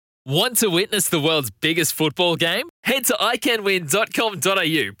Want to witness the world's biggest football game? Head to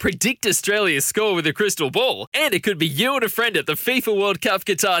iCanWin.com.au, predict Australia's score with a crystal ball, and it could be you and a friend at the FIFA World Cup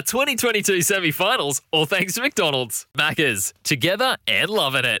Qatar 2022 semi-finals, all thanks to McDonald's. Maccas, together and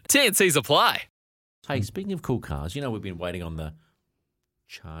loving it. TNCs apply. Hey, speaking of cool cars, you know we've been waiting on the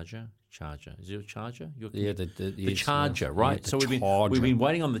Charger. Is it a Charger? The Charger, right? Yeah, so we've been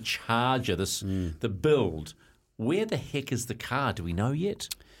waiting on the Charger, the build. Where the heck is the car? Do we know yet?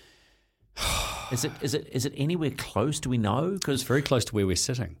 Is it anywhere close? Do we know? It's very close to where we're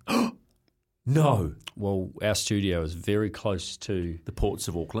sitting. No. Well, our studio is very close to The ports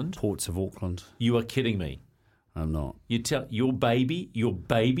of Auckland. You You are kidding me. I'm not. You tell your baby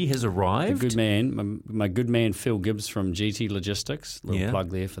has arrived. The good man, my good man Phil Gibbs from GT Logistics. Little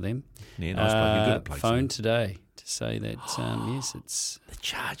plug there for them. Yeah, nice plug. You're good at plugs. Phoned today to say that yes, The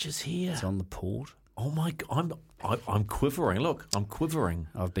Charger's here. it's on the port. Oh my God, I'm quivering. Look, I'm quivering.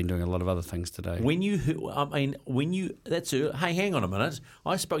 I've been doing a lot of other things today. Hey, hang on a minute.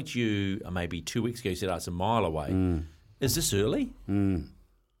 I spoke to you maybe 2 weeks ago. You said it's a mile away. Is this early? It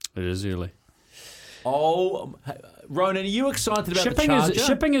is early. Oh, Ronan, are you excited about the Charger?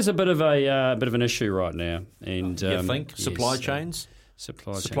 Shipping is a bit of an issue right now, and you think yes, supply chains?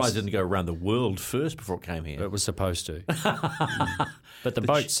 Supplies Didn't go around the world first before it came here. It was supposed to, but the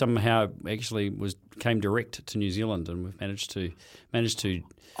boat somehow actually came direct to New Zealand, and we've managed to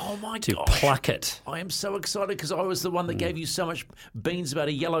Oh my to gosh. pluck it. I am so excited because I was the one that gave you so much beans about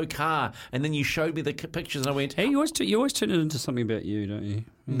a yellow car, and then you showed me the pictures, and I went, Hey, you always turn it into something about you, don't you?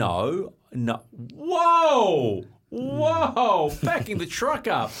 No. Whoa! Backing the truck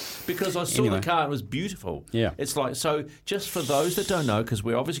up because I saw the car and it was beautiful. Yeah. It's like, so just for those that don't know, because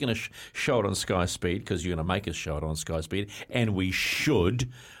we're obviously going to show it on Sky Speed because you're going to make us show it on Sky Speed, and we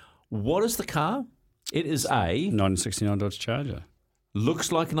should. What is the car? It is a 1969 Dodge Charger.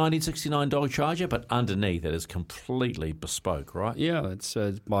 looks like a 1969 Dodge Charger, but underneath it is completely bespoke, right? Yeah, it's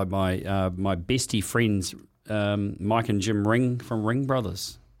by my bestie friends, Mike and Jim Ring from Ring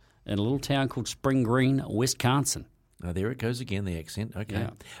Brothers, in a little town called Spring Green, Wisconsin. Oh, there it goes again, the accent. Okay. Yeah.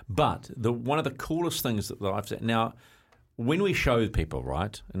 But one of the coolest things that I've said, now, when we show people,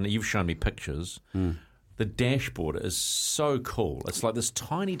 right, and you've shown me pictures, the dashboard is so cool. It's like this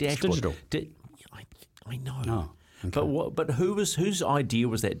tiny dashboard. digital. I know. Oh, okay. But whose idea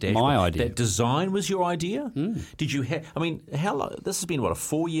was that dashboard? My idea. That design was your idea? Did you have, how long, this has been, what, a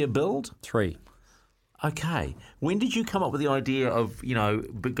 4-year build? 3. Okay. When did you come up with the idea of,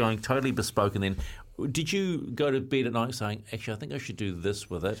 going totally bespoke, and then did you go to bed at night saying, actually, I think I should do this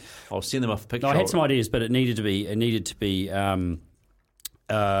with it? I'll send them off a picture. No, I had some ideas, but it needed to be drawn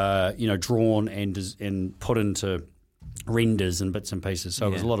and put into renders and bits and pieces. So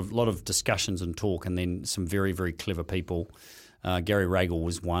it was a lot of discussions and talk, and then some very, very clever people. Gary Regal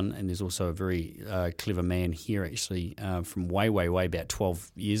was one, and there's also a very clever man here actually from way about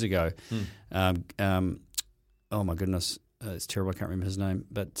 12 years ago. Oh my goodness, it's terrible. I can't remember his name,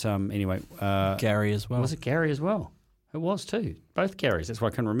 but anyway, Gary as well. Was it Gary as well? It was too. Both Garys. That's why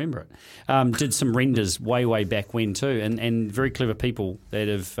I couldn't remember it. Did some renders way back when too, and very clever people that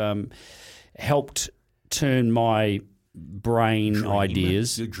have helped turn my brain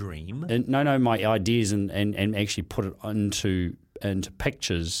ideas. Your dream? My ideas and actually put it into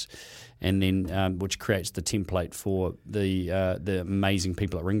pictures, and then which creates the template for the amazing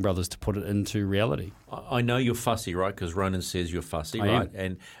people at Ring Brothers to put it into reality. I know you're fussy, right? Because Ronan says you're fussy,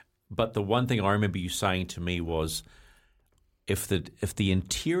 right? But the one thing I remember you saying to me was, if the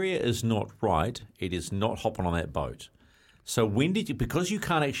interior is not right, it is not hopping on that boat. So when did you, because you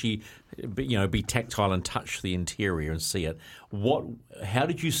can't actually, be tactile and touch the interior and see it, how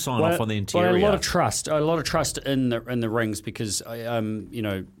did you sign off on the interior? Well, a lot of trust in the rings, because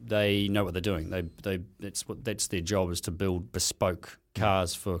they know what they're doing. That's their job, is to build bespoke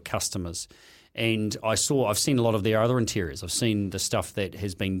cars for customers. And I've seen a lot of their other interiors. I've seen the stuff that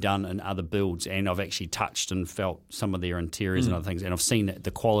has been done in other builds, and I've actually touched and felt some of their interiors and other things. And I've seen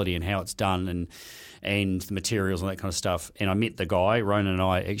the quality and how it's done, and the materials and that kind of stuff. And I met the guy. Ronan and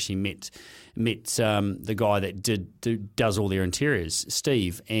I actually met the guy that does all their interiors,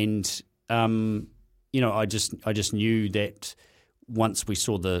 Steve. And I just knew that once we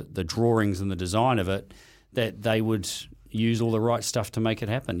saw the drawings and the design of it, that they would use all the right stuff to make it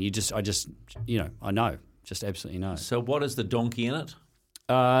happen. I know, just absolutely know. So what is the donkey in it?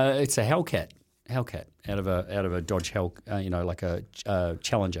 It's a Hellcat out of a Dodge Hell, like a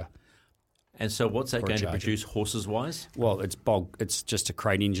Challenger. And so what's that going to produce horses wise? Well, it's just a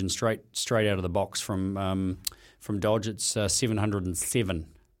crate engine straight out of the box from Dodge. It's 707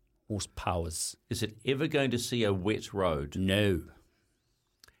 horsepowers. Is it ever going to see a wet road? No.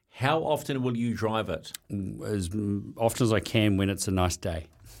 How often will you drive it? As often as I can when it's a nice day.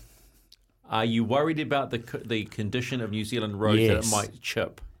 Are you worried about the condition of New Zealand roads that it might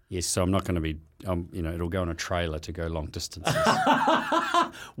chip? Yes, so I'm not going to be, it'll go on a trailer to go long distances.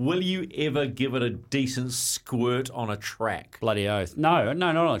 Will you ever give it a decent squirt on a track? Bloody oath. No,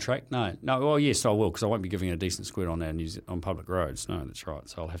 not on a track. No. Well, yes, I will, because I won't be giving it a decent squirt on on public roads. No, that's right.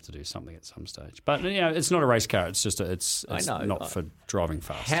 So I'll have to do something at some stage. But it's not a race car. It's just it's not for driving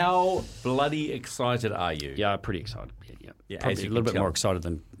fast. How bloody excited are you? Yeah, pretty excited. Yeah. Probably a little bit more excited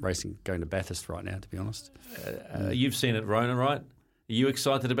than going to Bathurst right now, to be honest. You've seen it, Ronan, right? Are you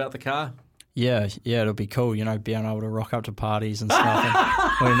excited about the car? Yeah, it'll be cool, being able to rock up to parties and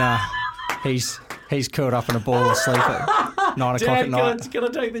stuff. And when he's curled up in a ball asleep at 9 o'clock at night. Dad's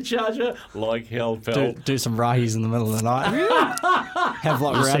going to take the charger like hell, pal. Do some rahis in the middle of the night. Have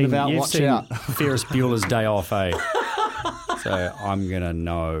like roundabout, watch out. Ferris Bueller's Day Off, eh? So I'm going to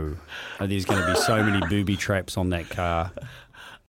know. There's going to be so many booby traps on that car.